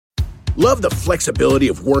Love the flexibility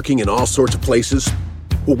of working in all sorts of places?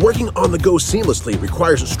 Well, working on the go seamlessly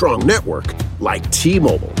requires a strong network like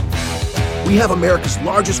T-Mobile. We have America's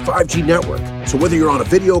largest 5G network, so whether you're on a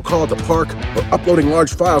video call at the park or uploading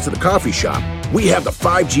large files at the coffee shop, we have the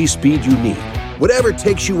 5G speed you need. Whatever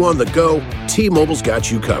takes you on the go, T-Mobile's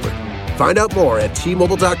got you covered. Find out more at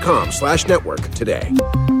T-Mobile.com/network today.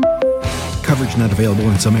 Coverage not available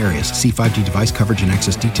in some areas. See 5G device coverage and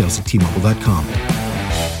access details at T-Mobile.com.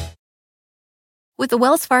 With the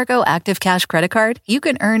Wells Fargo Active Cash Credit Card, you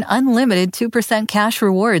can earn unlimited 2% cash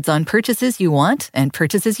rewards on purchases you want and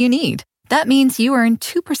purchases you need. That means you earn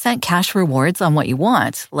 2% cash rewards on what you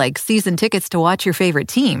want, like season tickets to watch your favorite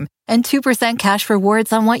team, and 2% cash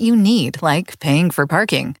rewards on what you need, like paying for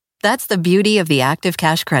parking. That's the beauty of the Active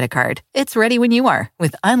Cash Credit Card. It's ready when you are,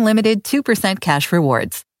 with unlimited 2% cash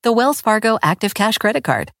rewards. The Wells Fargo Active Cash Credit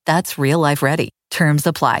Card. That's real life ready. Terms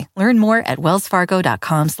apply. Learn more at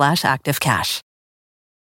wellsfargo.com/activecash.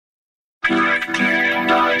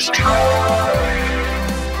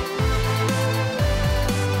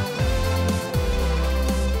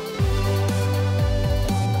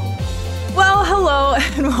 Well, hello,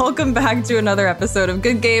 and welcome back to another episode of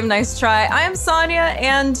Good Game, Nice Try. I am Sonia,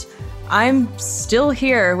 and I'm still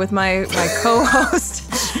here with my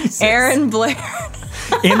co-host, Aaron Blair.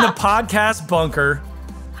 In the podcast bunker,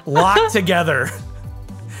 locked together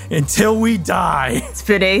until we die. It's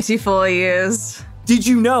been 84 years. Did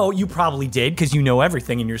you know? You probably did, because you know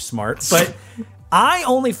everything and you're smart. But I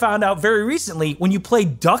only found out very recently, when you play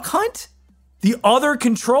Duck Hunt, the other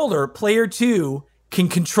controller, player 2, can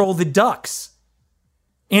control the ducks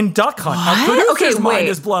in Duck Hunt. Our producer's mind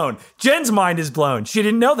is blown. Jen's mind is blown. She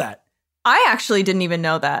didn't know that. I actually didn't even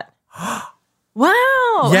know that.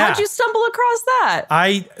 Wow. Yeah. How'd you stumble across that?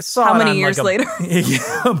 I saw How it many on years later?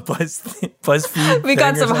 BuzzFeed. We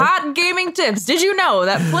got some hot gaming tips. Did you know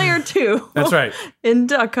that player 2 That's right. in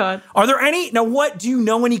Duck Hunt? Are there any? Now, do you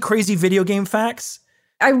know any crazy video game facts?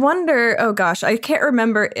 I wonder, oh gosh, I can't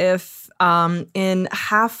remember if in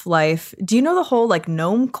Half-Life, do you know the whole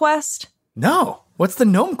gnome quest? No. What's the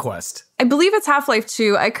gnome quest? I believe it's Half-Life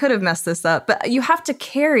 2. I could have messed this up, but you have to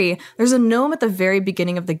there's a gnome at the very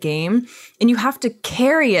beginning of the game, and you have to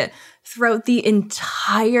carry it throughout the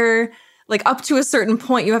entire, up to a certain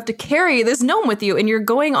point. You have to carry this gnome with you, and you're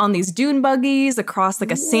going on these dune buggies across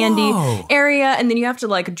a sandy area, and then you have to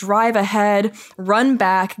drive ahead, run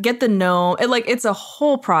back, get the gnome. It's a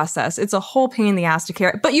whole process. It's a whole pain in the ass to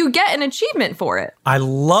carry, but you get an achievement for it. I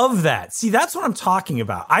love that. See, that's what I'm talking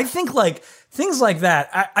about. I think things like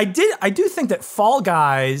that. I do think that Fall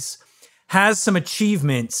Guys has some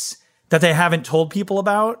achievements that they haven't told people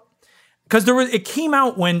about, because it came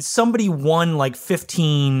out when somebody won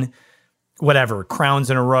 15 crowns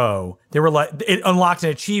in a row. They were it unlocked an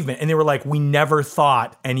achievement, and they were we never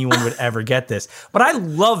thought anyone would ever get this. But I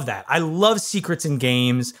love that. I love secrets in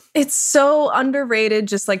games. It's so underrated,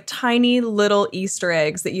 just tiny little Easter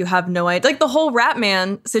eggs that you have no idea. The whole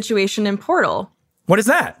Ratman situation in Portal. What is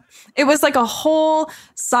that? It was a whole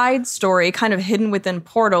side story kind of hidden within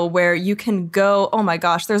Portal where you can go, oh my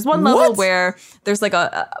gosh, there's one level where there's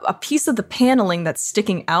a piece of the paneling that's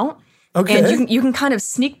sticking out. Okay. And you can kind of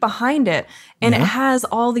sneak behind it. And it has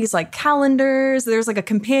all these calendars. There's a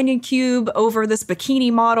companion cube over this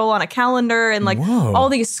bikini model on a calendar, and all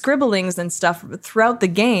these scribblings and stuff throughout the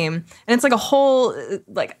game. And it's a whole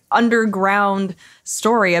underground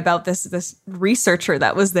story about this researcher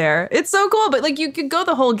that was there. It's so cool, but you could go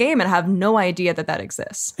the whole game and have no idea that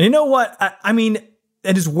exists. And you know what? I mean,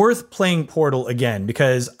 it is worth playing Portal again,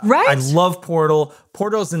 because I love Portal.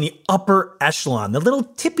 Portal's in the upper echelon, the little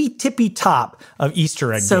tippy top of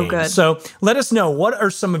Easter egg games. So good. So let us know, what are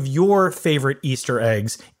some of your favorite Easter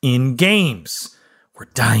eggs in games? We're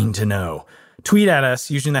dying to know. Tweet at us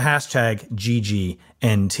using the hashtag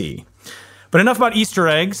GGNT. But enough about Easter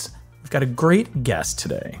eggs. We've got a great guest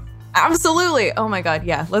today. Absolutely. Oh my God.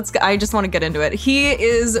 Yeah. I just want to get into it. He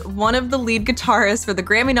is one of the lead guitarists for the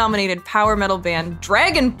Grammy-nominated power metal band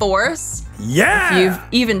Dragon Force. Yeah. If you've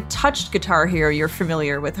even touched Guitar Hero, you're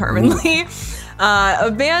familiar with Herman Li.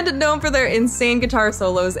 A band known for their insane guitar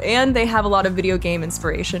solos, and they have a lot of video game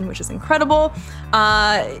inspiration, which is incredible.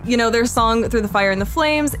 Their song Through the Fire and the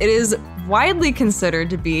Flames, it is widely considered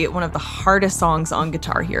to be one of the hardest songs on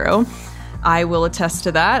Guitar Hero. I will attest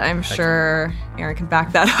to that. I'm sure Aaron can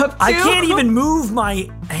back that up too. I can't even move my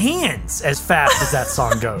hands as fast as that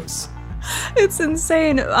song goes. It's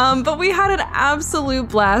insane. But we had an absolute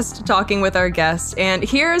blast talking with our guest. And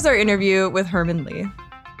here's our interview with Herman Li.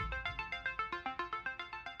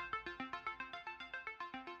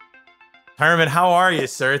 Herman, how are you,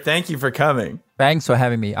 sir? Thank you for coming. Thanks for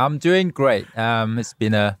having me. I'm doing great. It's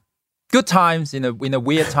been a good times in a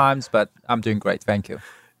weird times, but I'm doing great. Thank you.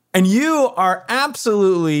 And you are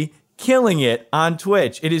absolutely killing it on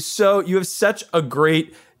Twitch. You have such a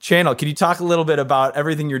great channel. Can you talk a little bit about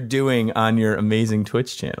everything you're doing on your amazing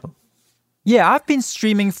Twitch channel? Yeah, I've been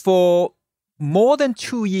streaming for more than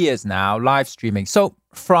 2 years now, live streaming. So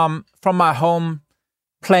from my home,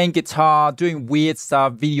 playing guitar, doing weird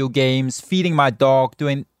stuff, video games, feeding my dog,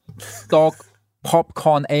 doing dog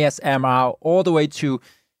popcorn ASMR, all the way to,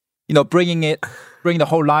 bringing the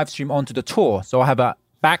whole live stream onto the tour. So I have a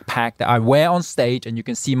backpack that I wear on stage, and you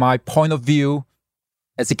can see my point of view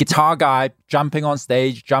as a guitar guy jumping on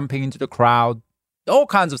stage, jumping into the crowd, all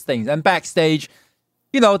kinds of things. And backstage,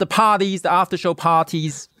 the parties, the after show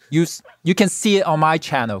parties, you can see it on my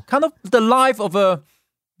channel. Kind of the life of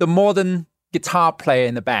the modern guitar player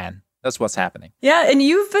in the band. That's what's happening. Yeah, and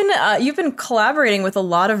you've been collaborating with a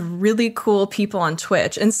lot of really cool people on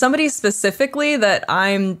Twitch, and somebody specifically that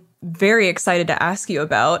I'm very excited to ask you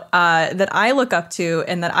about, that I look up to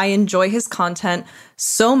and that I enjoy his content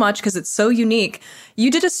so much because it's so unique.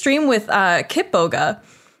 You did a stream with Kitboga,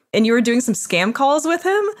 and you were doing some scam calls with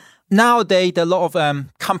him. Nowadays, there are a lot of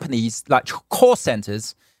companies like call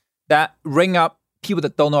centers that ring up people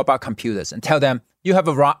that don't know about computers and tell them, you have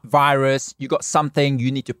a virus, you got something,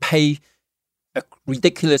 you need to pay a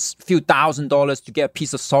ridiculous few $1,000s to get a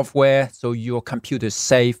piece of software so your computer is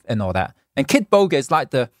safe and all that. And Kitboga is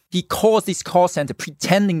like he calls this call center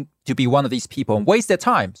pretending to be one of these people and waste their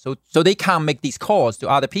time. So they can't make these calls to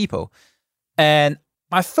other people. And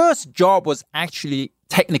my first job was actually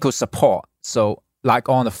technical support. So like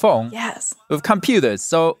on the phone with computers.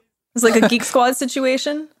 So it's like a Geek Squad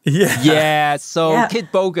situation. Yeah. So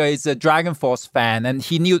Kitboga is a Dragon Force fan, and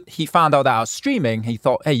he found out that I was streaming. He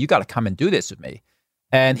thought, hey, you got to come and do this with me.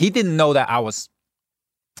 And he didn't know that I was,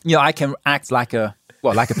 I can act like a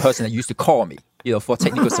person that used to call me, for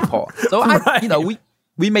technical support. So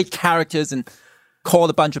we made characters and called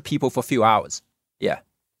a bunch of people for a few hours. Yeah.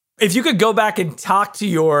 If you could go back and talk to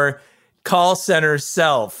your call center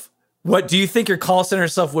self, what do you think your call center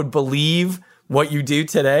self would believe what you do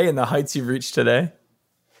today and the heights you've reached today?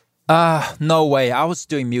 No way. I was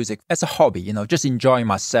doing music as a hobby, just enjoying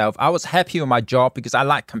myself. I was happy with my job because I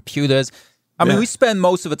like computers. I mean, we spend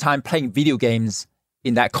most of the time playing video games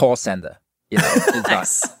in that call center.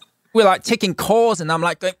 Nice. We're like taking calls, and I'm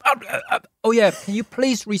like going, oh yeah, can you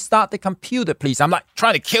please restart the computer, please? I'm like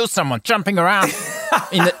trying to kill someone, jumping around,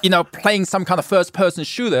 playing some kind of first-person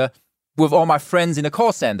shooter with all my friends in the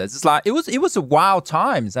call centers. It's like it was a wild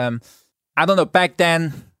times. I don't know, back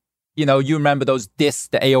then, you remember those discs,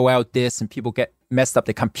 the AOL discs, and people get messed up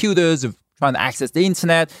their computers of trying to access the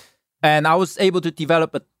internet. And I was able to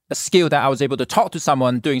develop a skill that I was able to talk to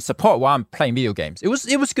someone doing support while I'm playing video games. It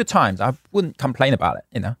was good times. I wouldn't complain about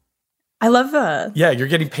it, I love that. Yeah, you're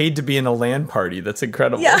getting paid to be in a LAN party. That's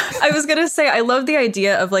incredible. Yeah, I was going to say, I love the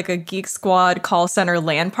idea of like a Geek Squad call center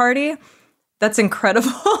LAN party. That's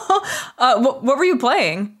incredible. What were you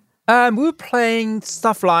playing? We were playing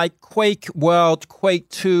stuff like Quake World, Quake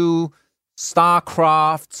 2,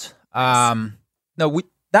 StarCraft.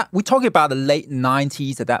 We're talking about the late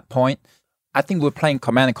 90s at that point. I think we were playing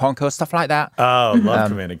Command & Conquer, stuff like that. Oh, love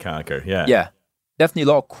Command & Conquer, yeah. Yeah, definitely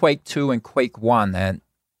a lot of Quake 2 and Quake 1. And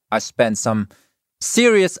I spent some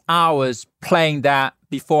serious hours playing that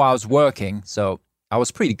before I was working. So I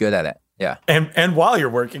was pretty good at it. Yeah. And while you're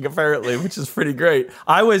working, apparently, which is pretty great.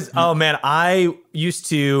 I used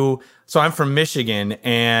to, so I'm from Michigan,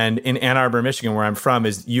 and in Ann Arbor, Michigan, where I'm from,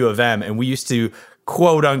 is U of M, and we used to,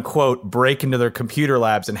 quote unquote, break into their computer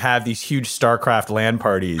labs and have these huge StarCraft LAN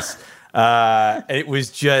parties. It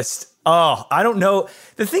was just, I don't know.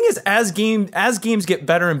 The thing is, as games get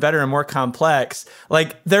better and better and more complex,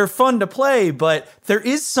 like, they're fun to play, but there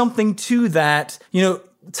is something to that,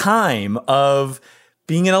 time of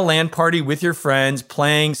being in a LAN party with your friends,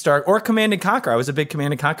 playing or Command & Conquer. I was a big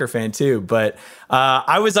Command & Conquer fan too, but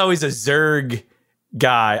I was always a Zerg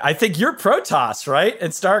guy. I think you're Protoss, right?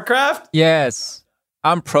 In StarCraft? Yes,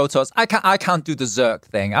 I'm Protoss. I can't do the Zerg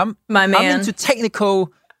thing. I'm into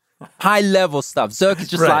technical, high-level stuff. Zerg is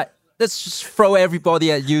just like, let's just throw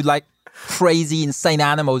everybody at you like crazy, insane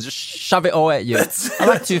animals. Just shove it all at you. I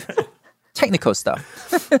like to technical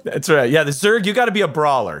stuff. That's right. Yeah, the Zerg, you got to be a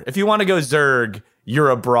brawler. If you want to go Zerg,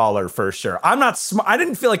 you're a brawler for sure. I'm not smart. I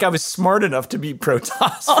didn't feel like I was smart enough to be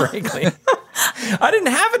Protoss, frankly. I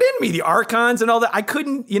didn't have it in me. The Archons and all that. I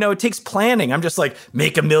couldn't, it takes planning. I'm just like,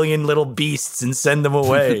 make a million little beasts and send them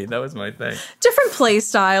away. That was my thing. Different play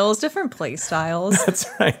styles. That's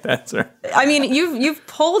right. I mean, you've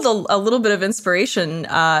pulled a little bit of inspiration,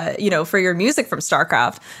 for your music from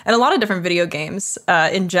StarCraft and a lot of different video games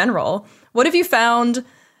in general. What have you found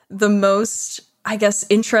the most, I guess,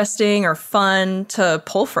 interesting or fun to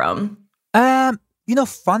pull from?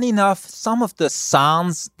 Funny enough, some of the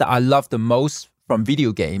sounds that I love the most from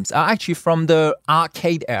video games are actually from the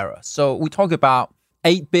arcade era. So we talk about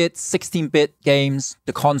 8-bit, 16-bit games,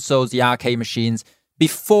 the consoles, the arcade machines,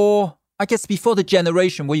 before the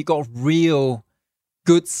generation where you got real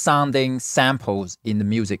good sounding samples in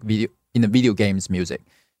the video games music.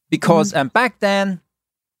 Because back then,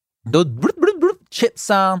 the chip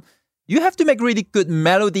sound, you have to make really good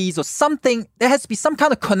melodies or something. There has to be some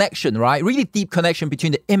kind of connection, right? Really deep connection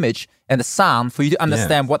between the image and the sound for you to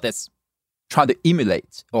understand what that's trying to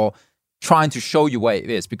emulate or trying to show you what it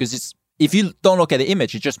is. Because if you don't look at the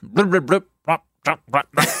image, it's just, it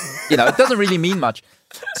doesn't really mean much.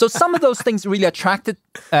 So some of those things really attracted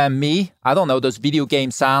me. I don't know, those video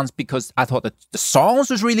game sounds, because I thought that the songs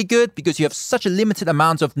was really good because you have such a limited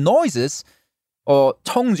amount of noises or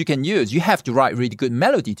tones you can use. You have to write really good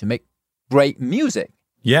melody to make great music.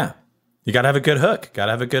 Yeah. You got to have a good hook.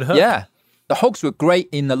 Yeah. The hooks were great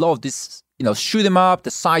in a lot of this, shoot 'em up,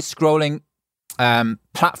 the side-scrolling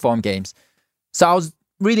platform games. So I was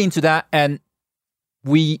really into that. And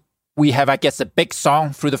we have, I guess, a big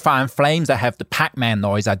song, Through the Fire and Flames, that have the Pac-Man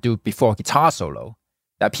noise I do before guitar solo.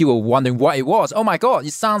 That people were wondering what it was. Oh my God,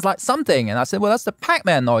 it sounds like something. And I said, well, that's the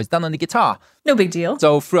Pac-Man noise done on the guitar. No big deal.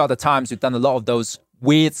 So throughout the times, we've done a lot of those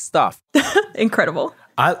weird stuff. Incredible.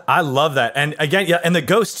 I love that. And again, yeah, and the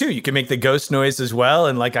ghost too. You can make the ghost noise as well.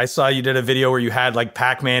 And like I saw you did a video where you had like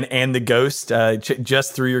Pac-Man and the ghost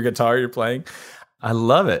just through your guitar you're playing. I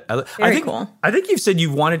love it. Very cool. I think you've said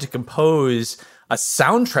you wanted to compose a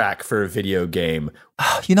soundtrack for a video game.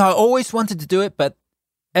 I always wanted to do it, but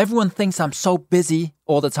everyone thinks I'm so busy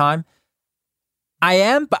all the time. I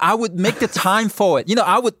am, but I would make the time for it.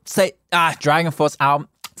 I would say, Dragon Force album,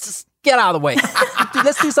 just get out of the way.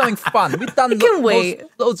 Let's do something fun. We've done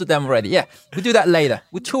loads of them already. Yeah, we'll do that later.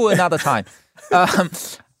 We'll tour another time.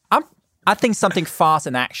 I think something fast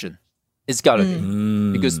and action is got to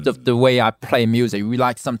be. Because the way I play music, we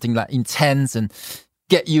like something like intense and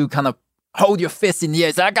get you kind of hold your fist in the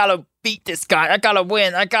air. Say, I got to beat this guy. I got to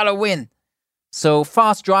win. So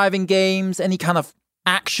fast driving games, any kind of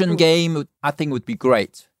action game, I think would be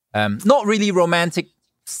great. Not really romantic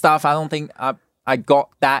stuff. I don't think I got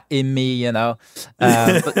that in me, but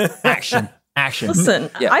action. Listen,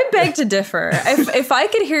 I beg to differ. If I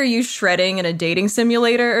could hear you shredding in a dating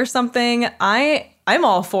simulator or something, I'm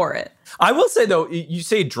all for it. I will say though, you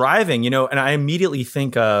say driving, and I immediately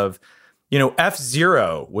think of,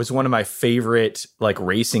 F-Zero was one of my favorite like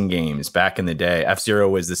racing games back in the day. F-Zero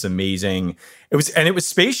was this amazing. It was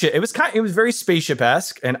spaceship. It was very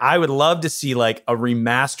spaceship-esque, and I would love to see like a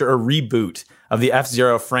remaster or reboot of the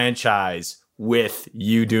F-Zero franchise with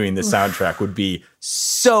you doing the soundtrack. Would be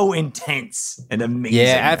so intense and amazing.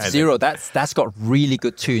 Yeah, F-Zero, that's got really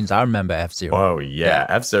good tunes. I remember F-Zero. Oh yeah.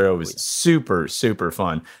 F-Zero was super, super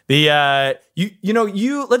fun. The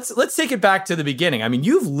let's take it back to the beginning. I mean,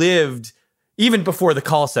 you've lived, even before the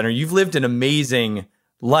call center, you've lived an amazing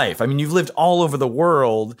life. I mean, you've lived all over the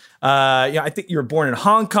world. I think you were born in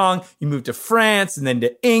Hong Kong, you moved to France and then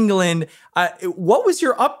to England. What was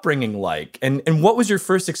your upbringing like? And what was your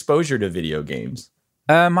first exposure to video games?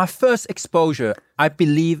 My first exposure, I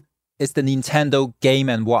believe, is the Nintendo Game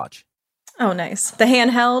 & Watch. Oh, nice. The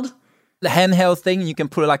handheld? The handheld thing, you can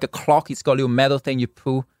put it like a clock. It's got a little metal thing you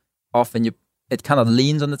pull off and it kind of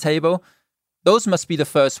leans on the table. Those must be the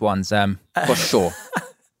first ones, for sure.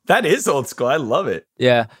 That is old school. I love it.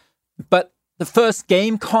 Yeah. But the first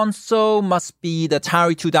game console must be the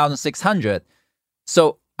Atari 2600.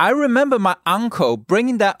 So I remember my uncle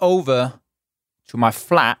bringing that over to my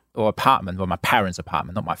flat or apartment, or my parents'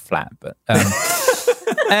 apartment, not my flat. But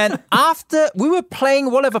and after we were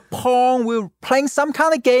playing whatever Pong, we were playing some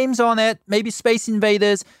kind of games on it, maybe Space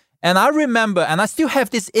Invaders. And I remember, and I still have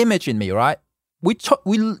this image in me, right? We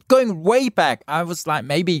going way back. I was like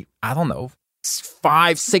maybe, I don't know,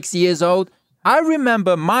 5-6 years old. I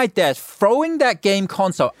remember my dad throwing that game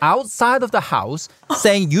console outside of the house,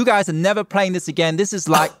 saying, "You guys are never playing this again. This is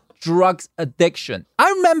like drugs addiction." I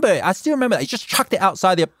remember it. I still remember that. He just chucked it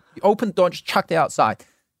outside. The open door, just chucked it outside.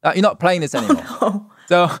 You're not playing this anymore. Oh,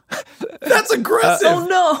 no. So that's aggressive. Oh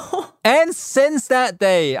no! And since that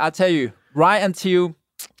day, I tell you, right until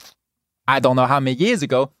I don't know how many years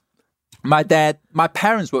ago, my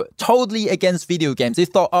parents were totally against video games. They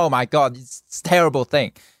thought, oh my God, it's a terrible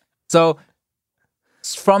thing. So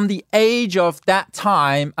from the age of that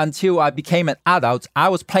time until I became an adult, I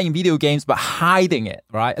was playing video games, but hiding it,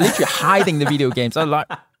 right? Literally hiding the video games. I was like,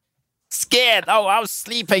 scared. Oh, I was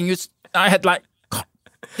sleeping. I had like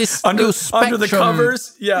this under the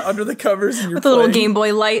covers. Yeah, under the covers. And with a little Game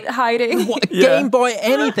Boy Light hiding. Game Boy,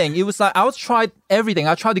 anything. It was like I was tried everything.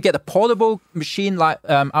 I tried to get a portable machine. Like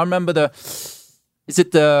I remember is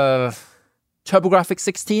it the TurboGrafx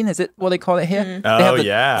 16? Is it what they call it here? Mm. They have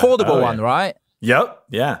the portable one, right? Yep.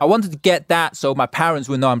 Yeah. I wanted to get that so my parents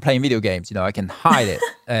would know I'm playing video games. I can hide it.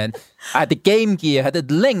 And I had the Game Gear, I had the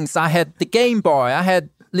Lynx, I had the Game Boy, I had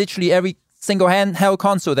literally every single handheld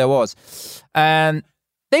console there was. And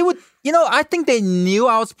they would, I think they knew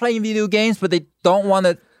I was playing video games, but they don't want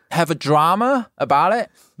to have a drama about it.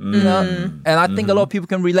 And I think a lot of people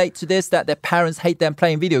can relate to this, that their parents hate them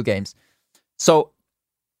playing video games. So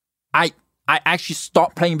I actually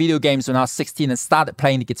stopped playing video games when I was 16 and started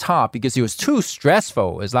playing the guitar because it was too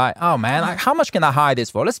stressful. It's like, oh man, how much can I hide this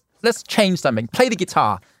for? Let's change something. Play the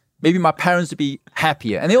guitar. Maybe my parents would be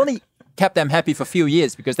happier. And it only kept them happy for a few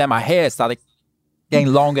years because then my hair started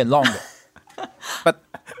getting longer and longer. But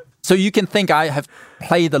so you can think I have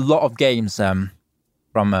played a lot of games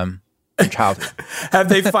from childhood. Have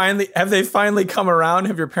they finally come around?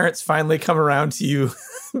 Have your parents finally come around to you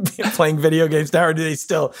playing video games now, or do they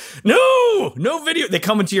still no video? They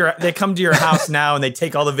come to your house now and they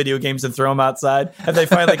take all the video games and throw them outside. Have they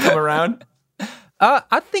finally come around?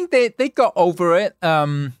 I think they got over it.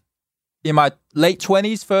 In my late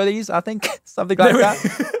 20s, 30s, I think something like that.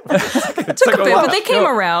 It took a bit, but they came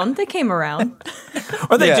around. They came around.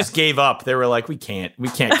 Or they just gave up. They were like, we can't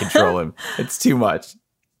control him. It's too much.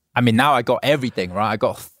 I mean, now I got everything, right? I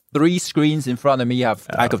got 3 screens in front of me. I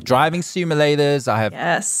got driving simulators. I have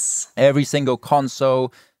every single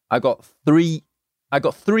console. I got 2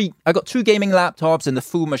 gaming laptops and the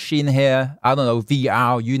full machine here. I don't know,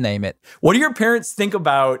 VR, you name it. What do your parents think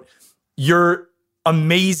about your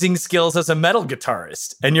amazing skills as a metal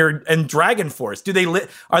guitarist and Dragon Force?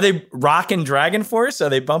 Are they rocking Dragon Force? Are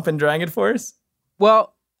they bumping Dragon Force?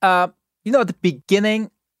 Well, at the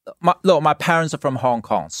beginning, my parents are from Hong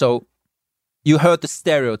Kong, so you heard the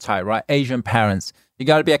stereotype, right? Asian parents. You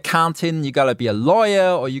got to be an accountant, you got to be a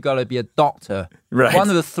lawyer, or you got to be a doctor. Right. One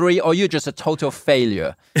of the 3, or you're just a total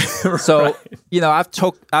failure. So,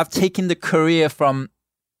 I've taken the career from,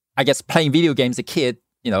 I guess, playing video games as a kid.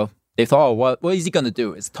 They thought, oh, what is he going to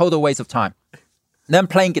do? It's a total waste of time. And then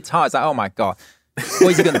playing guitar, it's like, oh my God,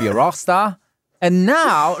 what is he going to be, a rock star? And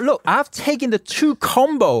now, look, I've taken the 2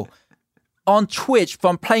 combo on Twitch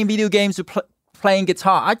from playing video games to playing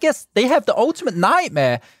guitar. I guess they have the ultimate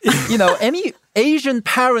nightmare. Any Asian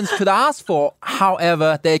parents could ask for.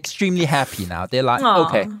 However, they're extremely happy now. They're like,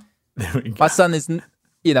 okay, my son is,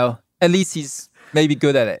 at least he's maybe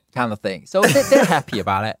good at it, kind of thing. So they're happy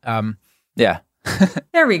about it. Yeah.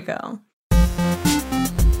 There we go.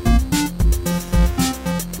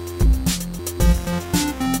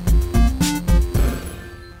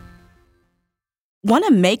 Want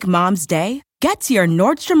to make Mom's day? Get to your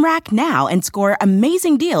Nordstrom Rack now and score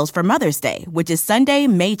amazing deals for Mother's Day, which is Sunday,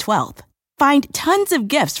 May 12th. Find tons of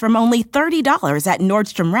gifts from only $30 at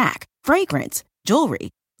Nordstrom Rack. Fragrance,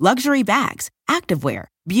 jewelry, luxury bags, activewear,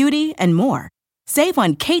 beauty, and more. Save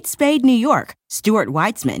on Kate Spade New York, Stuart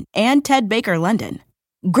Weitzman, and Ted Baker London.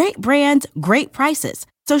 Great brands, great prices.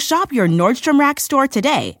 So shop your Nordstrom Rack store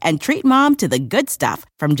today and treat Mom to the good stuff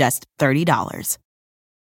from just $30.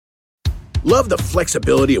 Love the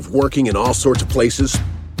flexibility of working in all sorts of places?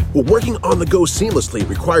 Well, working on the go seamlessly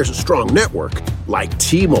requires a strong network like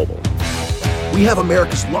T-Mobile. We have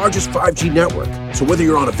America's largest 5G network, so whether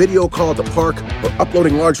you're on a video call at the park or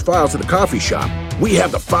uploading large files at the coffee shop, we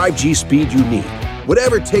have the 5G speed you need.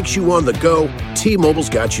 Whatever takes you on the go, T-Mobile's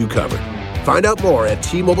got you covered. Find out more at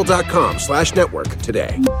T-Mobile.com/network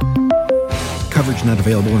today. Coverage not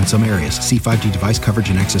available in some areas. See 5G device coverage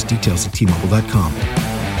and access details at T-Mobile.com.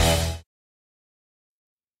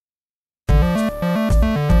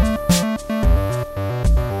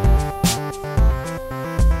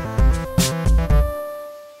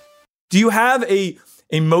 Do you have a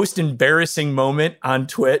most embarrassing moment on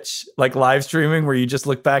Twitch, like live streaming, where you just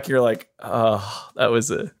look back, you're like, oh, that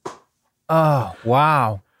was it. Oh,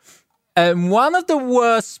 wow. And one of the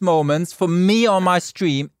worst moments for me on my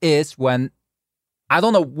stream is when, I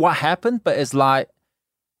don't know what happened, but it's like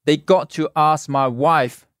they got to ask my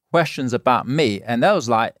wife questions about me. And that was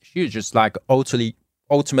like, she was just like ultimate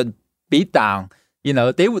beatdown.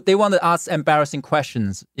 They want to ask embarrassing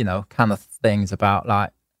questions, kind of things about like,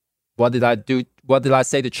 what did I do? What did I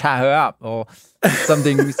say to chat her up or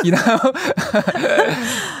something,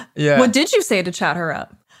 Yeah. What did you say to chat her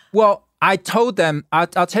up? Well, I told them, I'll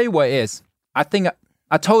tell you what it is. I think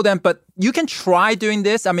I told them, but you can try doing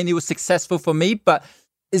this. I mean, it was successful for me, but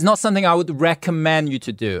it's not something I would recommend you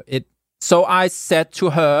to do. So I said to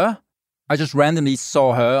her, I just randomly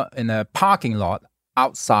saw her in a parking lot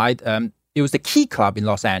outside. It was the Key Club in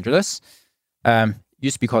Los Angeles.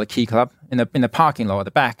 Used to be called a Key Club in the parking lot at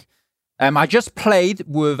the back. I just played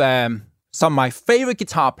with some of my favorite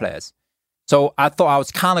guitar players. So I thought I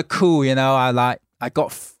was kind of cool, you know.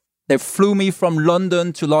 They flew me from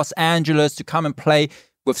London to Los Angeles to come and play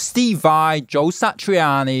with Steve Vai, Joe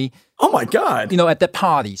Satriani. Oh my God. You know, at the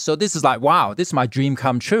party. So this is like, wow, this is my dream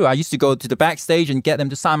come true. I used to go to the backstage and get them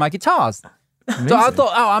to sign my guitars. Amazing. So I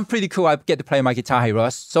thought, I'm pretty cool. I get to play my Guitar Hero.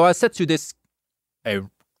 So I said to a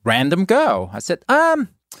random girl, I said,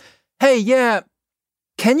 hey, yeah,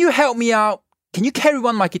 can you help me out? Can you carry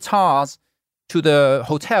one of my guitars to the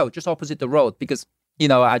hotel just opposite the road? Because, you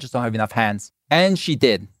know, I just don't have enough hands. And she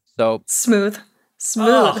did. So smooth.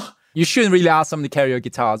 Oh. You shouldn't really ask someone to carry your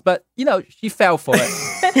guitars, but, you know, she fell for it.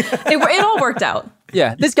 It all worked out.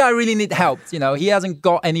 Yeah, this guy really needs help. You know, he hasn't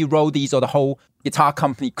got any roadies or the whole guitar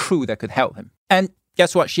company crew that could help him. And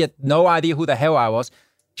guess what? She had no idea who the hell I was.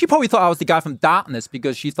 She probably thought I was the guy from Darkness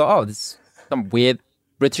because she thought, oh, this is some weird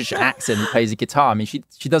British accent who plays the guitar. I mean,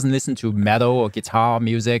 she doesn't listen to metal or guitar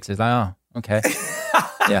music. So it's like, oh, okay.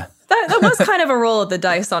 Yeah. That was kind of a roll of the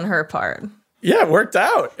dice on her part. Yeah, it worked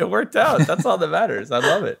out. That's all that matters. I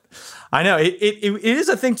love it. I know. It is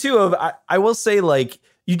a thing, too, of I will say, like,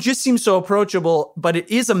 you just seem so approachable, but it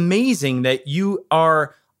is amazing that you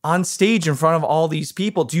are on stage in front of all these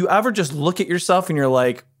people. Do you ever just look at yourself and you're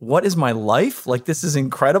like, what is my life? Like, this is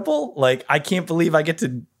incredible. Like, I can't believe I get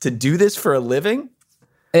to do this for a living.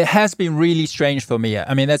 It has been really strange for me.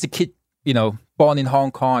 I mean, as a kid, you know, born in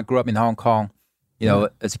Hong Kong, I grew up in Hong Kong, you know,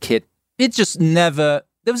 as a kid, it just never...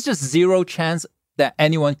 There was just zero chance that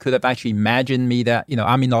anyone could have actually imagined me that, you know,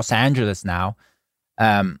 I'm in Los Angeles now.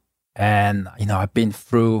 And, you know, I've been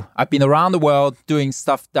around the world doing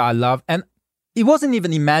stuff that I love. And it wasn't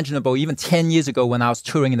even imaginable even 10 years ago when I was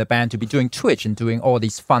touring in the band to be doing Twitch and doing all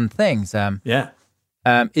these fun things.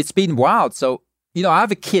 It's been wild. So, you know, I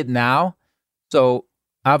have a kid now. So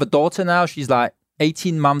I have a daughter now. She's like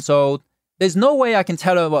 18 months old. There's no way I can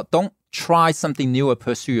tell her, well, don't try something new or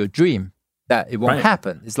pursue your dream. That it won't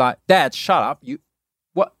happen. It's like, Dad, shut up.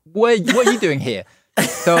 What are you doing here?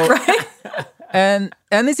 So, and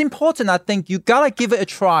it's important. I think you gotta give it a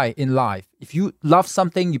try in life. If you love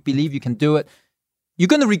something, you believe you can do it, you're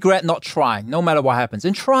gonna regret not trying, no matter what happens.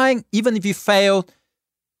 And trying, even if you fail,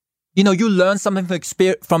 you know, you learn something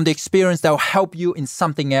from the experience that will help you in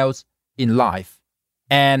something else in life.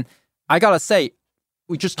 And I gotta say,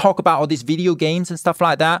 we just talk about all these video games and stuff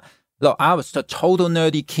like that. Look, I was a total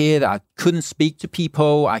nerdy kid. I couldn't speak to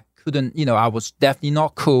people. I was definitely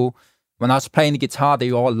not cool. When I was playing the guitar,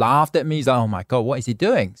 they all laughed at me. It's like, oh my God, what is he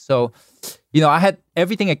doing? So, you know, I had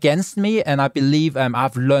everything against me. And I believe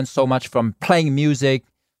I've learned so much from playing music.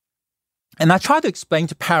 And I try to explain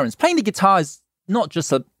to parents, playing the guitar is not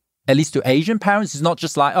just, at least to Asian parents, it's not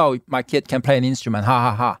just like, oh, my kid can play an instrument, ha,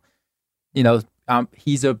 ha, ha. You know,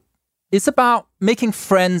 it's about making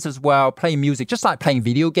friends as well, playing music, just like playing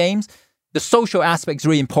video games. The social aspect is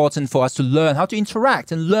really important for us to learn how to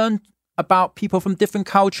interact and learn about people from different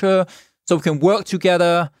culture so we can work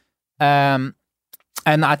together. And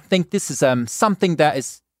I think this is something that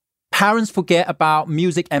is parents forget about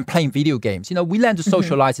music and playing video games. You know, we learn to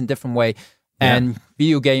socialize in different way. And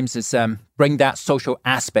video games is bring that social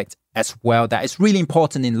aspect as well. That is really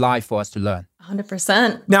important in life for us to learn.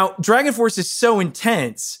 100%. Now, Dragon Force is so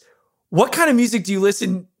intense. What kind of music do you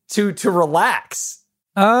listen to relax?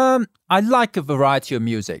 I like a variety of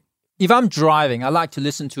music. If I'm driving, I like to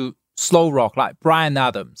listen to slow rock, like Bryan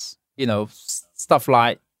Adams, you know, stuff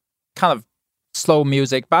like kind of slow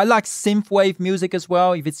music. But I like synthwave music as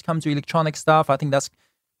well. If it's come to electronic stuff, I think that's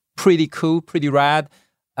pretty cool, pretty rad.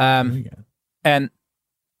 And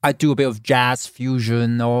I do a bit of jazz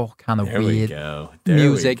fusion, all kind of weird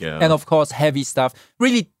music. And of course, heavy stuff.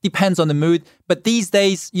 Really depends on the mood. But these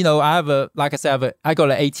days, you know, I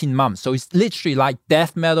got an 18 months. So it's literally like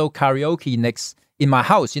death metal karaoke next in my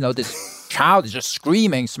house. You know, this child is just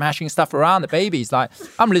screaming, smashing stuff around. The baby's like,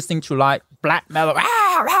 I'm listening to like black metal,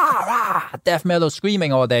 rah, rah, rah, death metal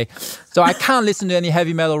screaming all day. So I can't listen to any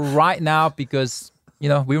heavy metal right now because, you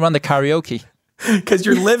know, we run the karaoke. Because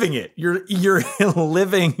you're living it. You're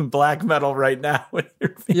living black metal right now.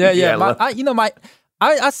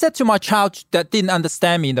 I said to my child that didn't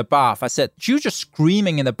understand me in the bath, I said, you're just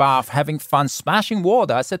screaming in the bath, having fun, smashing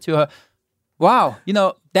water. I said to her, wow, you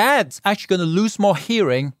know, Dad's actually going to lose more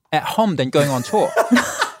hearing at home than going on tour.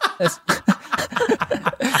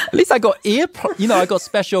 At least I got I got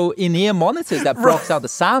special in-ear monitors that blocks out the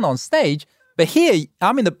sound on stage. But here,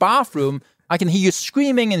 I'm in the bathroom, I can hear you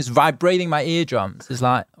screaming and it's vibrating my eardrums. It's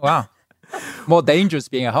like, wow. More dangerous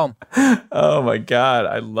being at home. Oh my God,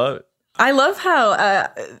 I love it. I love how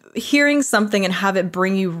hearing something and have it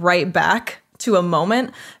bring you right back to a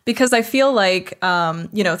moment, because I feel like,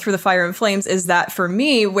 Through the Fire and Flames is that for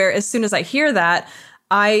me, where as soon as I hear that,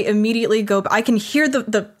 I immediately I can hear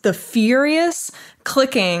the furious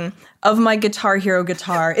clicking of my Guitar Hero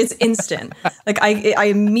guitar. It's instant. Like I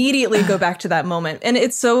immediately go back to that moment. And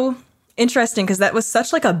it's so interesting because that was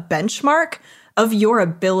such like a benchmark of your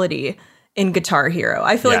ability in Guitar Hero.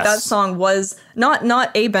 I feel like that song was not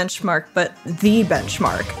a benchmark, but the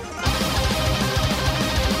benchmark.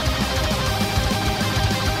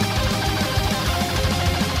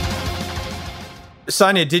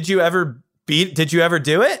 Sonia, did you ever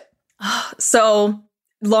do it? So,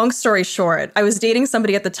 long story short, I was dating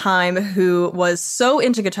somebody at the time who was so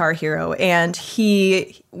into Guitar Hero, and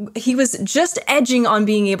he was just edging on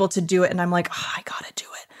being able to do it. And I'm like, I gotta do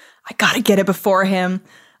it. I gotta get it before him.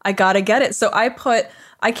 I gotta get it. So I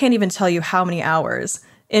can't even tell you how many hours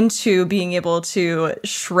into being able to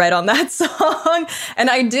shred on that song. And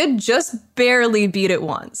I did just barely beat it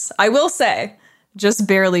once. I will say, just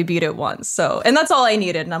barely beat it once. So, and that's all I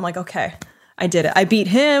needed. And I'm like, okay, I did it. I beat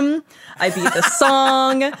him. I beat the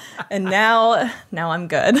song. And now I'm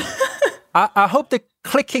good. I hope the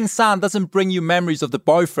clicking sound doesn't bring you memories of the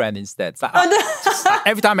boyfriend instead. Like,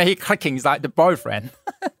 every time I hear clicking, it's like the boyfriend.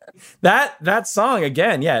 That song,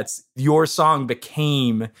 again, it's your song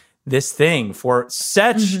became this thing for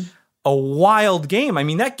such a wild game. I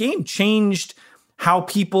mean, that game changed how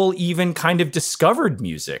people even kind of discovered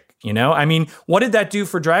music, you know? I mean, what did that do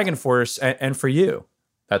for Dragon Force and for you,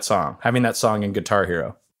 that song, having that song in Guitar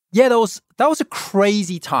Hero? Yeah, that was a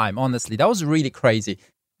crazy time, honestly. That was really crazy.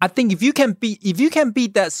 I think if you can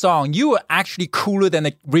beat that song, you were actually cooler than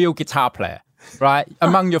a real guitar player, right?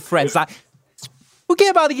 Among your friends. Like,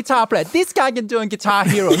 forget about the guitar player. This guy can do a Guitar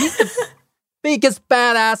Hero. He's the biggest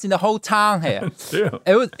badass in the whole town here. That's true.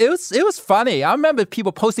 It was funny. I remember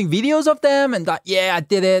people posting videos of them and like, yeah, I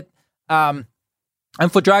did it. And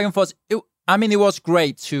for Dragon Force, it was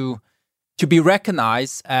great to be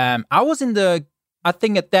recognized. I was I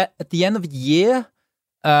think at the end of the year,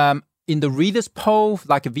 in the readers poll,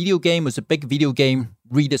 like a video game was a big video game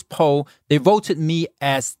readers poll. They voted me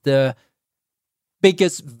as the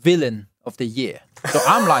biggest villain of the year. So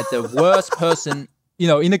I'm like the worst person,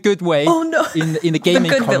 in a good way, in the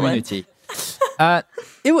gaming community.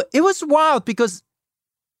 It was wild because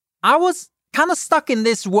I was kind of stuck in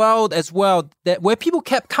this world as well, where people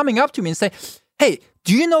kept coming up to me and say, "Hey,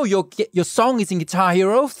 do you know your song is in Guitar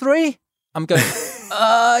Hero 3?" I'm going,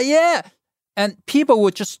 yeah. And people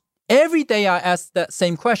would just every day I ask that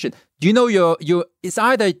same question. Do you know it's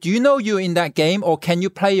either do you know you're in that game, or can you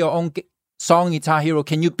play your own song in Guitar Hero?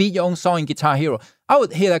 Can you beat your own song in Guitar Hero? I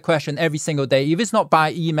would hear that question every single day. If it's not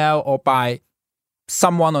by email or by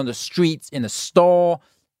someone on the streets, in a store,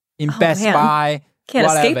 in Best Buy, can't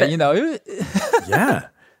whatever, escape it. Yeah.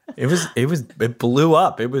 It blew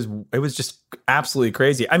up. It was just absolutely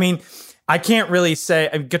crazy. I mean, I can't really say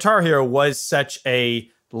Guitar Hero was such a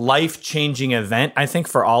life-changing event, I think,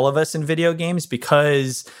 for all of us in video games,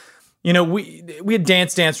 because we had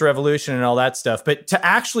Dance Dance Revolution and all that stuff, but to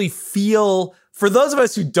actually feel, for those of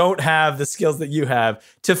us who don't have the skills that you have,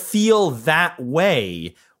 to feel that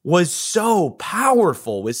way was so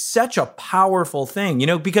powerful, was such a powerful thing,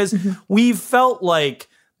 because we've felt like,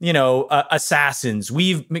 assassins.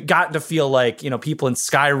 We've gotten to feel like, people in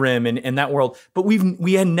Skyrim and that world, but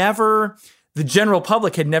we had never, the general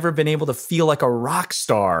public had never been able to feel like a rock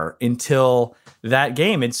star until that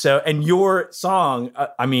game. And your song,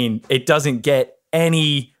 it doesn't get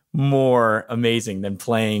any more amazing than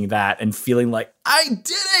playing that and feeling like, I did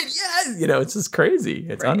it, yes! It's just crazy.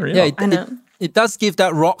 It's unreal. Yeah, I know. It does give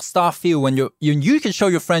that rock star feel when you can show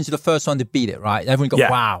your friends you're the first one to beat it, right? Everyone goes,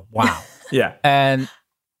 wow. Yeah. And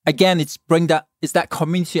again, it's that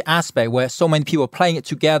community aspect where so many people are playing it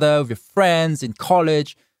together with your friends in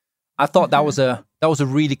college. I thought that was a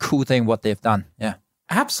really cool thing what they've done. Yeah.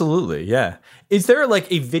 Absolutely, yeah. Is there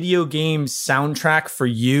like a video game soundtrack for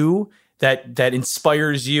you that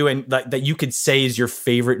inspires you and that you could say is your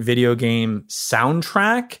favorite video game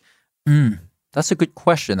soundtrack? That's a good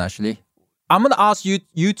question, actually. I'm going to ask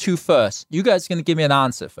you two first. You guys are going to give me an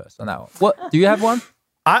answer first on that one. What, do you have one?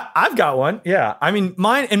 I've got one, yeah. I mean,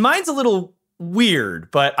 mine's a little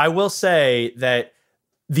weird, but I will say that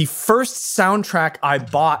the first soundtrack I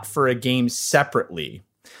bought for a game separately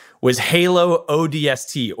was Halo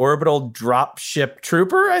ODST, Orbital Dropship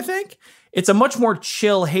Trooper, I think. It's a much more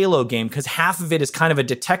chill Halo game because half of it is kind of a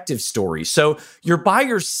detective story. So you're by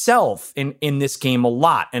yourself in this game a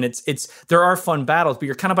lot. And there are fun battles, but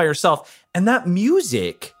you're kind of by yourself. And that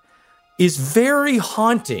music is very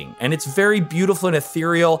haunting, and it's very beautiful and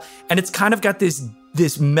ethereal, and it's kind of got this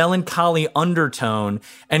melancholy undertone,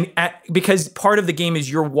 and because part of the game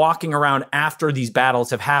is you're walking around after these battles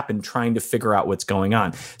have happened trying to figure out what's going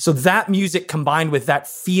on. So that music combined with that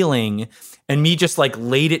feeling and me just like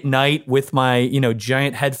late at night with my,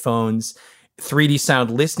 giant headphones, 3D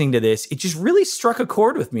sound listening to this, it just really struck a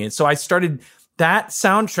chord with me. And so I started that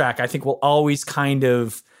soundtrack, I think will always kind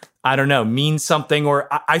of, I don't know, mean something, or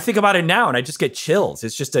I think about it now and I just get chills.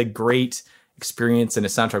 It's just a great experience and a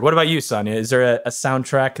soundtrack. What about you, Sonia? Is there a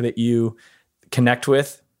soundtrack that you connect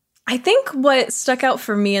with? I think what stuck out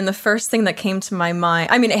for me and the first thing that came to my mind,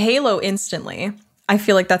 I mean, Halo instantly. I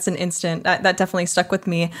feel like that's an instant that definitely stuck with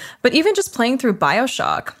me. But even just playing through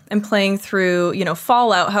BioShock and playing through,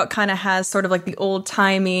 Fallout, how it kind of has sort of like the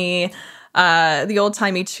old-timey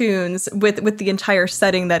tunes with the entire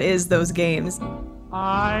setting that is those games.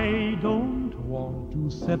 I don't want to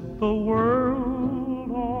set the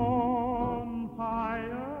world on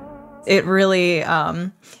fire. It really,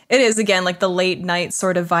 it is, again, like the late night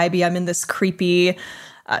sort of vibey. I'm in this creepy,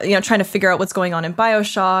 trying to figure out what's going on in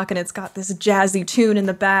BioShock, and it's got this jazzy tune in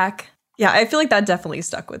the back. Yeah, I feel like that definitely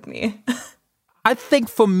stuck with me. I think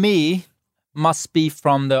for me, must be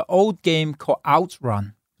from the old game called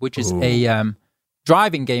Outrun, which is a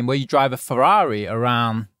driving game where you drive a Ferrari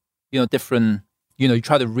around, different, you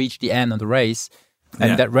try to reach the end of the race.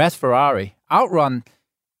 And that red Ferrari. Outrun,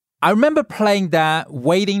 I remember playing that,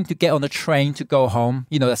 waiting to get on the train to go home.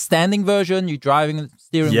 The standing version, you're driving the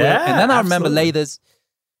steering wheel. And then I remember later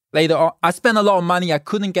on, I spent a lot of money. I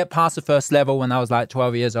couldn't get past the first level when I was like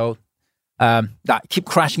 12 years old. I keep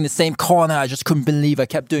crashing the same corner. I just couldn't believe I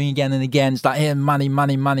kept doing it again and again. It's like, hey, money,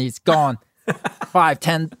 it's gone. 5,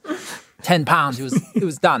 10 pounds. It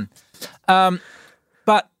was done.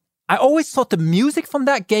 But I always thought the music from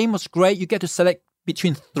that game was great. You get to select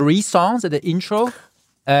between 3 songs at the intro.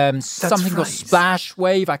 Something called Splash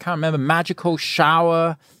Wave. I can't remember. Magical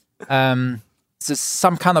Shower. It's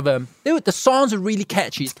some kind of the songs are really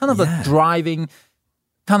catchy. It's kind of a driving,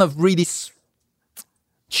 kind of really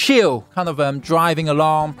chill, kind of driving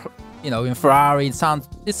along, in Ferrari. It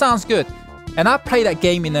sounds good. And I play that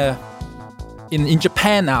game in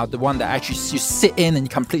Japan now, the one that actually you sit in and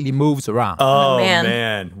completely moves around. Oh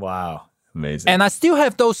man. Wow. Amazing. And I still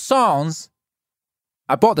have those songs.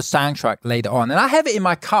 I bought the soundtrack later on, and I have it in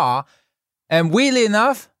my car. And weirdly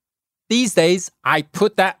enough, these days I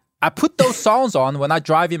put those songs on when I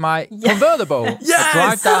drive in my convertible. Yes! I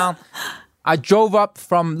drive down. I drove up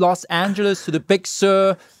from Los Angeles to the Big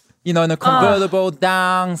Sur, in a convertible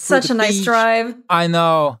down. Such a nice drive. I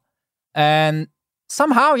know. And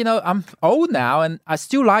somehow, I'm old now and I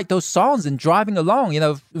still like those songs and driving along, in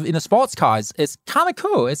a sports car. It's kind of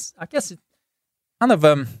cool. I guess it's kind of,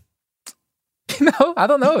 I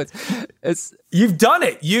don't know. It's you've done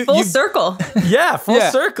it. Full circle. Yeah, full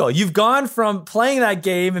circle. You've gone from playing that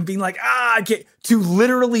game and being like, to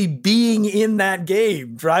literally being in that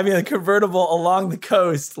game, driving a convertible along the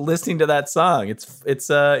coast, listening to that song. It's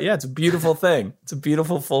a beautiful thing. It's a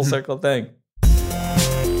beautiful full circle thing.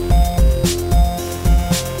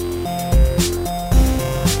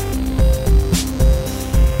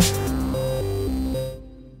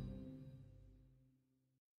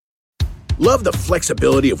 Love the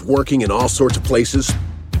flexibility of working in all sorts of places?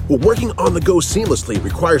 Well, working on the go seamlessly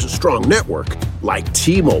requires a strong network like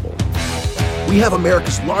T-Mobile. We have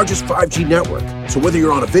America's largest 5G network, so whether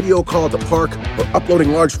you're on a video call at the park or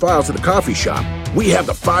uploading large files at a coffee shop, we have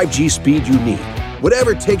the 5G speed you need.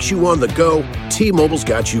 Whatever takes you on the go, T-Mobile's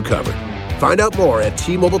got you covered. Find out more at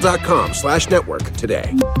T-Mobile.com/network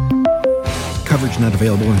today. Coverage not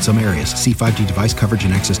available in some areas. See 5G device coverage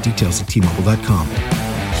and access details at T-Mobile.com.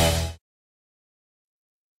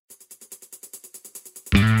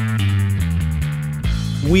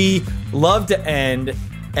 We love to end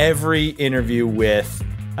every interview with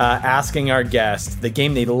asking our guest the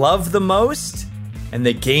game they love the most and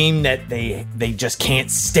the game that they just can't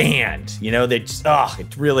stand. They just,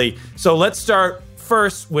 it's really. So let's start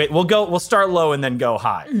first with, we'll start low and then go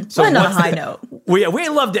high. So on a high note. We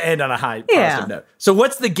love to end on a high positive note. So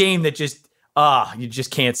what's the game that just you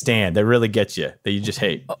just can't stand, that really gets you, that you just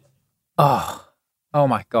hate? Oh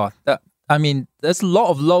my God. There's a lot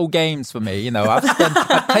of low games for me.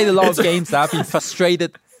 I've played a lot of games that I've been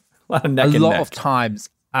frustrated a lot of times.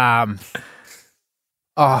 What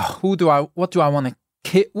do I want to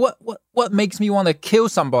kill? What makes me want to kill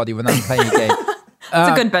somebody when I'm playing a game? It's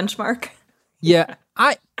a good benchmark. Yeah,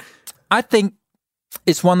 I think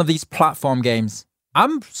it's one of these platform games.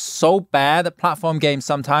 I'm so bad at platform games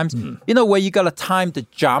sometimes. Where you got a time to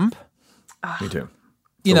jump. Me too.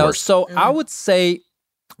 So I would say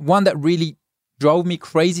one that really drove me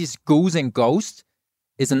crazy is Ghouls and Ghosts.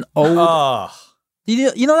 It's an old...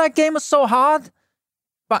 You know that game was so hard?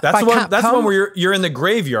 That's the one where you're in the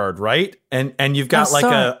graveyard, right? And you've got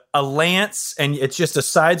a lance, and it's just a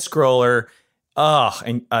side scroller.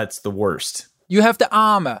 And it's the worst. You have the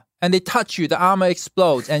armor, and they touch you. The armor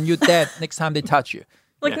explodes, and you're dead next time they touch you.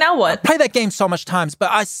 Now what? I played that game so much times, but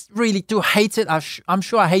I really do hate it. I'm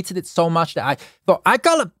sure I hated it so much that I thought I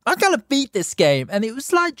gotta beat this game, and it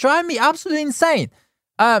was like driving me absolutely insane.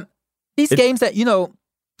 These games that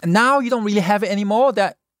now you don't really have it anymore.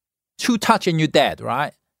 That 2 touch and you're dead,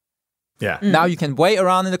 right? Yeah. Now you can wait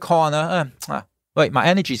around in the corner. Wait, my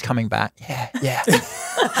energy's coming back. Yeah.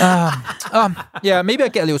 Yeah. Maybe I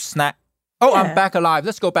get a little snack. Oh, I'm back alive.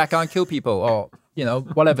 Let's go back out and kill people, or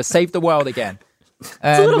whatever. Save the world again. It's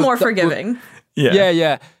a little more forgiving.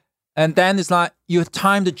 Yeah. And then it's like you have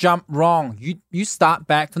time to jump wrong. You start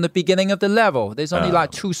back from the beginning of the level. There's only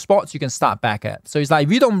like 2 spots you can start back at. So it's like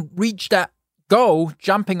if you don't reach that goal,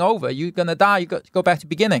 jumping over, you're gonna die. You got to go back to the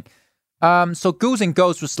beginning. So Ghouls and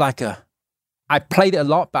Ghosts was like I played it a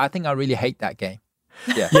lot, but I think I really hate that game.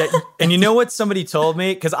 Yeah. And you know what somebody told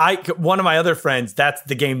me? Because one of my other friends, that's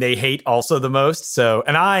the game they hate also the most. So,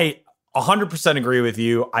 and I 100% agree with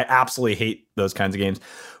you. I absolutely hate those kinds of games.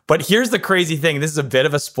 But here's the crazy thing. This is a bit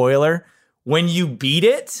of a spoiler. When you beat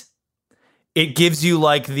it, it gives you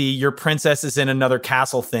like your princess is in another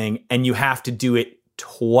castle thing, and you have to do it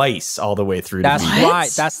twice all the way through. That's right.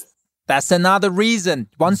 That's another reason.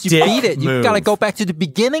 Once you beat it, you gotta go back to the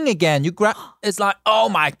beginning again. It's like, oh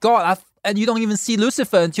my God. And you don't even see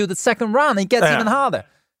Lucifer until the second round. It gets even harder.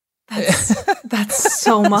 That's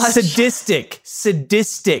so much. Sadistic.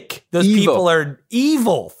 Those people are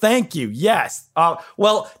evil. Thank you. Yes.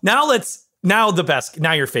 Well, now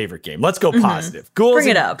your favorite game. Let's go positive. Bring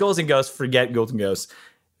it up. Ghouls and Ghosts. Forget Ghouls and Ghosts.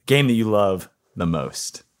 Game that you love the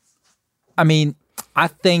most. I mean, I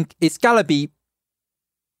think it's gotta be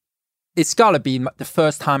the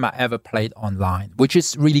first time I ever played online, which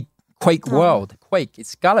is really Quake World. Quake.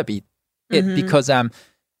 It's gotta be it because I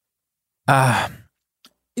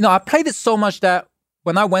played it so much that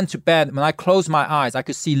when I went to bed, when I closed my eyes, I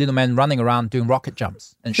could see little men running around doing rocket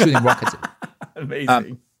jumps and shooting rockets.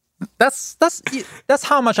 Amazing. That's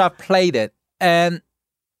how much I've played it, and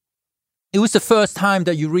it was the first time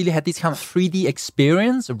that you really had this kind of 3D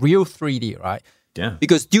experience, real 3D, right? Yeah.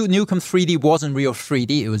 Because Duke Nukem 3D wasn't real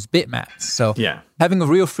 3D; it was bitmaps. So having a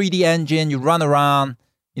real 3D engine, you run around,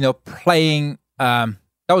 playing. That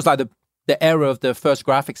was like the era of the first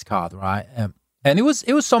graphics card, right? And it was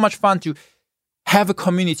so much fun to have a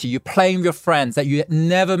community. You're playing with your friends that you had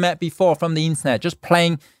never met before from the internet, just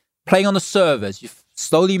playing on the servers. You've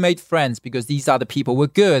slowly made friends because these other people were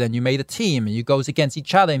good, and you made a team and you go against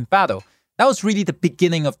each other in battle. That was really the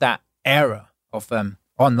beginning of that era of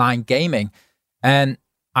online gaming. And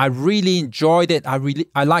I really enjoyed it. I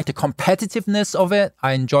liked the competitiveness of it.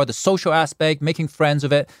 I enjoyed the social aspect, making friends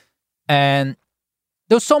with it. And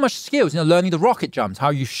there was so much skills, learning the rocket jumps, how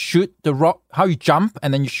you shoot how you jump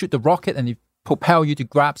and then you shoot the rocket and it propel you to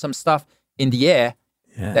grab some stuff in the air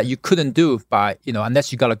that you couldn't do by,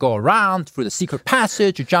 unless you got to go around through the secret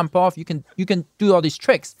passage, you jump off, you can do all these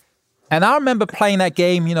tricks. And I remember playing that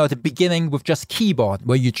game, at the beginning with just keyboard,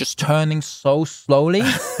 where you're just turning so slowly.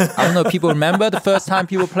 I don't know if people remember the first time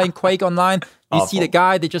people were playing Quake online. You see the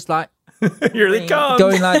guy, they just like, here they come.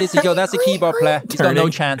 Going like this, you go, that's a keyboard player. He's got no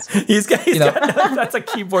chance. He's got that's a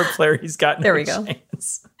keyboard player. He's got no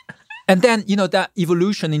chance. And then, that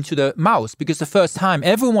evolution into the mouse, because the first time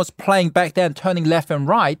everyone was playing back then, turning left and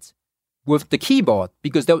right with the keyboard,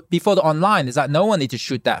 because before the online, it's like no one need to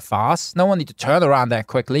shoot that fast. No one need to turn around that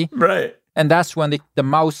quickly. Right. And that's when the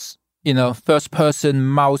mouse, first person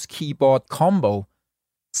mouse keyboard combo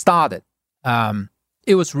started.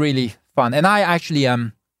 It was really fun. And I actually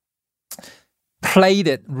played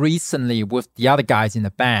it recently with the other guys in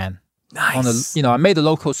the band. Nice. I made a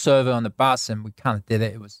local server on the bus and we kind of did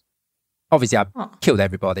it. It was obviously I killed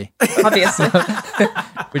everybody. Obviously.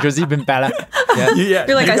 Which was even better. Yeah.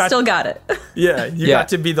 You're like, I still got it. Yeah, you got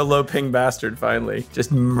to be the low ping bastard finally. Just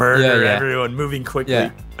murder everyone, moving quickly.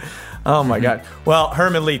 Yeah. Oh my God. Well,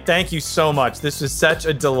 Herman Li, thank you so much. This was such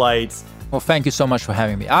a delight. Well, thank you so much for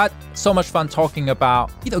having me. I had so much fun talking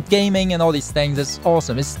about, gaming and all these things. It's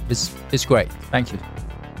awesome. It's great. Thank you.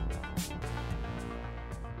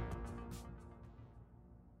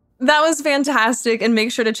 That was fantastic. And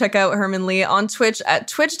make sure to check out Herman Li on Twitch at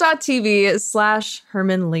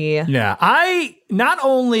twitch.tv/Herman Li. Yeah. I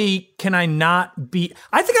think I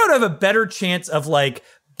would have a better chance of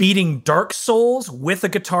beating Dark Souls with a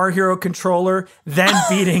Guitar Hero controller, then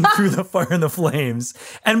beating Through the Fire and the Flames.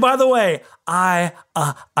 And by the way, I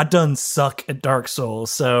done suck at Dark Souls,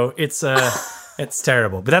 so it's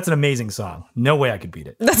terrible. But that's an amazing song. No way I could beat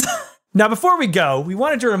it. Now, before we go, we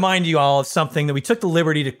wanted to remind you all of something that we took the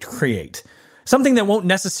liberty to create. Something that won't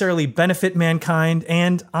necessarily benefit mankind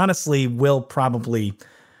and honestly will probably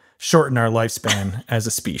shorten our lifespan as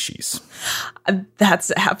a species.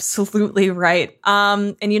 That's absolutely right.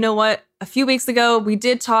 And you know what? A few weeks ago, we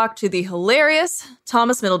did talk to the hilarious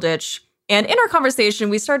Thomas Middleditch. And in our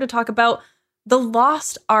conversation, we started to talk about the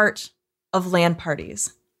lost art of LAN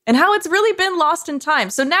parties and how it's really been lost in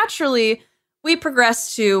time. So naturally, we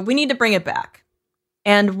progressed to, we need to bring it back.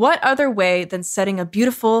 And what other way than setting a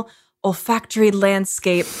beautiful olfactory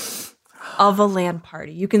landscape of a LAN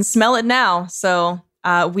party? You can smell it now. So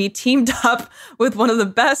we teamed up with one of the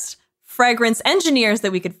best fragrance engineers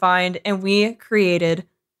that we could find, and we created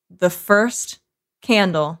the first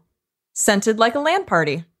candle scented like a LAN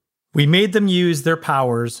party. We made them use their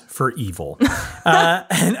powers for evil.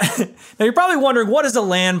 And now you're probably wondering, what does a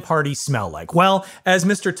LAN party smell like? Well, as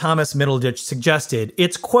Mr. Thomas Middleditch suggested,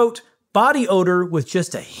 it's, quote, body odor with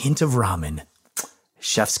just a hint of ramen.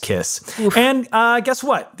 Chef's kiss. Oof. And guess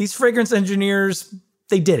what? These fragrance engineers,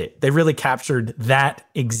 they did it. They really captured that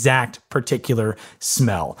exact particular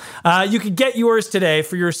smell. You could get yours today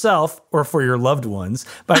for yourself or for your loved ones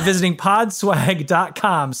by visiting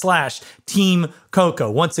podswag.com/Team Coco.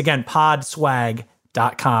 Once again,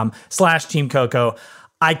 podswag.com/Team Coco.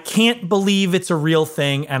 I can't believe it's a real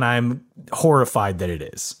thing, and I'm horrified that it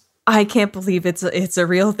is. I can't believe it's a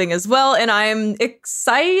real thing as well, and I'm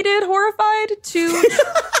excited, horrified to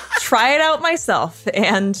try it out myself,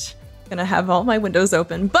 and gonna have all my windows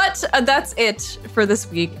open. But that's it for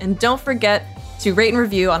this week, and don't forget to rate and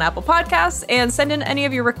review on Apple Podcasts and send in any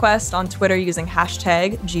of your requests on Twitter using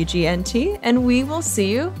 #GGNT, and we will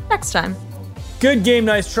see you next time. Good Game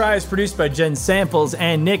Nice Try is produced by Jen Samples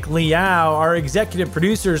and Nick Liao. Our executive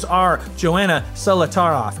producers are Joanna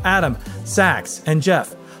Solitaroff, Adam Sachs, and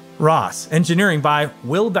Jeff Ross. Engineering by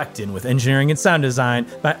Will Beckton, with engineering and sound design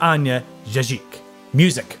by Anya Jajik.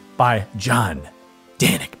 Music by John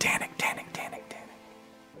Danik.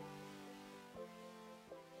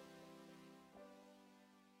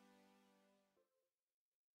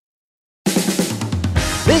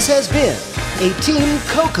 This has been a Team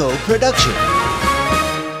Coco production.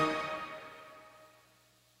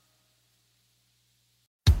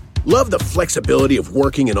 Love the flexibility of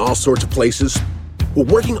working in all sorts of places? Well,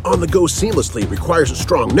 working on the go seamlessly requires a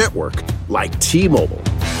strong network like T-Mobile.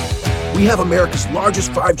 We have America's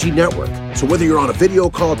largest 5G network, so whether you're on a video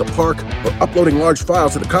call at the park or uploading large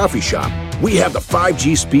files at a coffee shop, we have the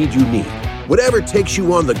 5G speed you need. Whatever takes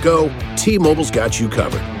you on the go, T-Mobile's got you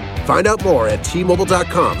covered. Find out more at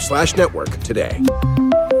T-Mobile.com/network today.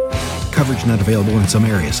 Coverage not available in some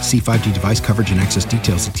areas. See 5G device coverage and access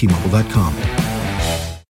details at T-Mobile.com.